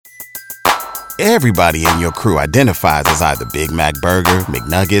Everybody in your crew identifies as either Big Mac Burger,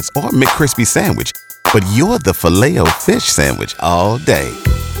 McNuggets, or McCrispy Sandwich. But you're the Filet-O-Fish Sandwich all day.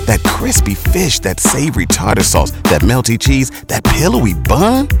 That crispy fish, that savory tartar sauce, that melty cheese, that pillowy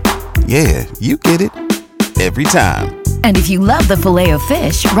bun. Yeah, you get it. Every time. And if you love the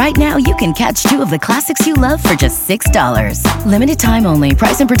Filet-O-Fish, right now you can catch 2 of the classics you love for just $6. Limited time only.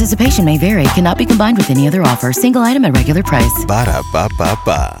 Price and participation may vary. Cannot be combined with any other offer. Single item at regular price.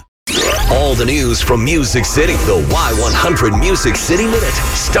 Ba-da-ba-ba-ba. All the news from Music City. The Y100 Music City Minute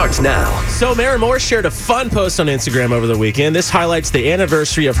starts now. So Maren Morris shared a fun post on Instagram over the weekend. This highlights the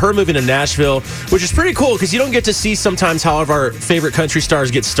anniversary of her moving to Nashville, which is pretty cool because you don't get to see sometimes how our favorite country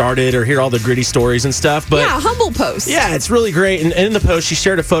stars get started or hear all the gritty stories and stuff. But yeah, humble post. Yeah, it's really great. And in the post, she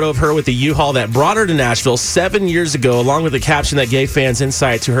shared a photo of her with the U-Haul that brought her to Nashville 7 years ago, along with a caption that gave fans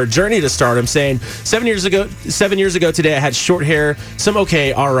insight to her journey to stardom, saying, 7 years ago today, I had short hair, some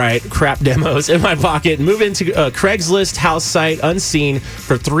okay, all right, crap demos in my pocket, move into a Craigslist house site unseen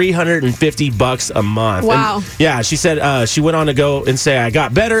for $350 a month. Wow. And yeah, she said she went on to go and say, I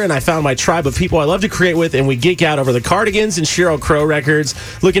got better and I found my tribe of people I love to create with, and we geek out over the Cardigans and Sheryl Crow records.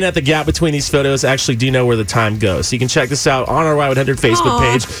 Looking at the gap between these photos, I actually do know where the time goes. So you can check this out on our Y100 Facebook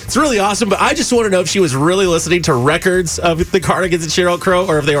page. It's really awesome, but I just want to know if she was really listening to records of the Cardigans and Sheryl Crow,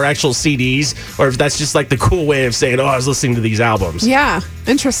 or if they were actual CDs, or if that's just like the cool way of saying, oh, I was listening to these albums. Yeah,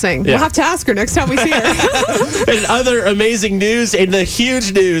 interesting. Yeah. We'll have to ask her next time we see her. And other amazing news, and the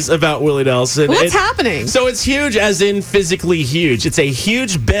huge news about Willie Nelson. What's happening? So it's huge as in physically huge. It's a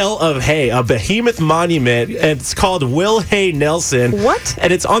huge bale of hay, a behemoth monument, and it's called Willie Nelson. What?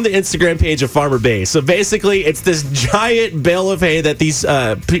 And it's on the Instagram page of Farmer Bay. So basically, it's this giant bale of hay that these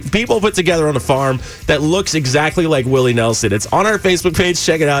people put together on a farm that looks exactly like Willie Nelson. It's on our Facebook page.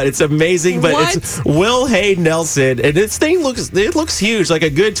 Check it out. It's amazing, but it's Willie Nelson, and this thing looks huge, like a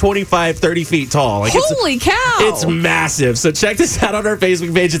good 25, 30 feet tall. Like Holy cow! It's massive. So check this out on our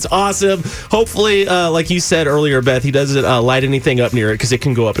Facebook page. It's awesome. Hopefully, like you said earlier, Beth, he doesn't light anything up near it because it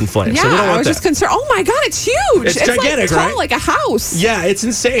can go up in flames. Yeah, so we don't want I was just concerned. Oh my God, it's huge. It's gigantic, like tall, right? like a house. Yeah, it's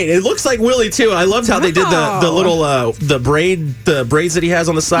insane. It looks like Willie too. I loved how they did the little the braids that he has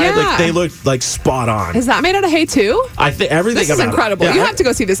on the side. Yeah. Like they look like spot on. Is that made out of hay too? I think everything. This is incredible. Yeah. You have to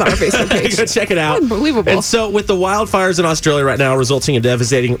go see this on our Facebook page. Go check it out. Unbelievable. And so with the wildfires in Australia right now resulting in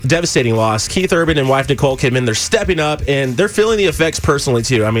devastating loss, Keith Urban and wife Nicole Kidman, they're stepping up and they're feeling the effects personally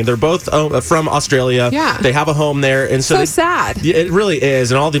too. I mean, they're both from Australia. Yeah. They have a home there, and so sad. It really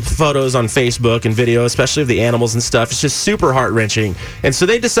is. And all the photos on Facebook and video, especially of the animals and stuff, it's just super heart-wrenching. And so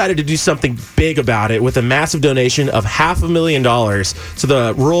they decided to do something big about it with a massive donation of $500,000 to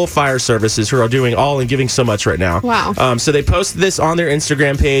the rural fire services, who are doing all and giving so much right now. Wow. So they posted this on their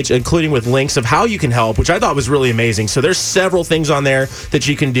Instagram page, including with links of how you can help, which I thought was really amazing. So there's several things on there that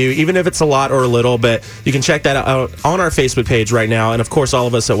you can do, even if it's a lot or a little, but you can check that out on our Facebook page right now. And of course, all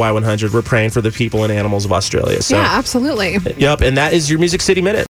of us at Y100, we're praying for the people and animals of Australia. So, yeah, absolutely. Yep. And that is your Music City Minute.